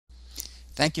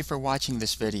Thank you for watching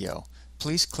this video.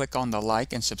 Please click on the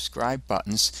like and subscribe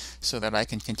buttons so that I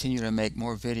can continue to make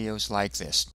more videos like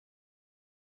this.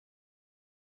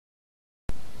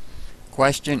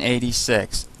 Question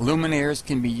 86. Luminaires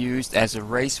can be used as a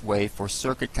raceway for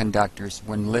circuit conductors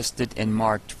when listed and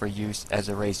marked for use as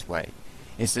a raceway.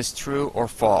 Is this true or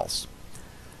false?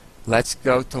 Let's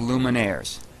go to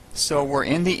luminaires. So we're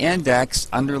in the index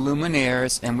under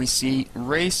luminaires and we see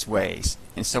raceways.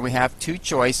 And so we have two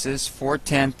choices,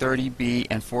 41030B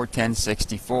and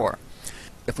 41064.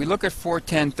 If we look at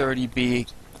 41030B,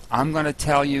 I'm going to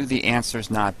tell you the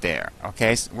answer's not there.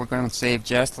 Okay, so we're going to save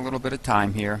just a little bit of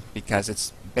time here because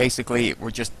it's basically we're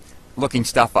just looking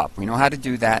stuff up. We know how to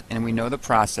do that and we know the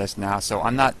process now, so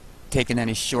I'm not taking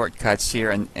any shortcuts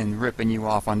here and ripping you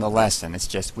off on the lesson. It's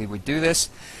just we would do this,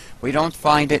 we don't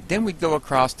find it, then we'd go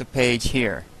across the page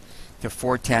here to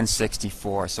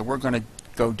 41064. So we're going to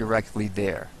go directly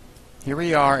there. Here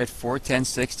we are at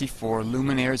 41064,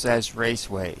 luminaires as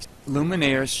raceways.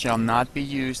 Luminaires shall not be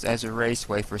used as a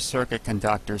raceway for circuit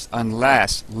conductors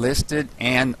unless listed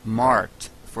and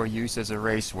marked for use as a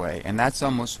raceway. And that's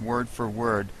almost word for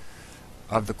word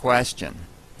of the question.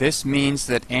 This means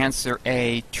that answer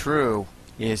A, true,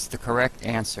 is the correct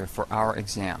answer for our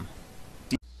exam.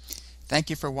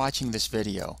 Thank you for watching this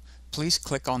video. Please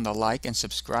click on the like and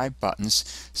subscribe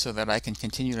buttons so that I can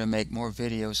continue to make more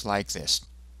videos like this.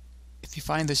 If you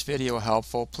find this video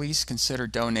helpful, please consider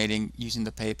donating using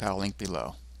the PayPal link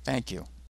below. Thank you.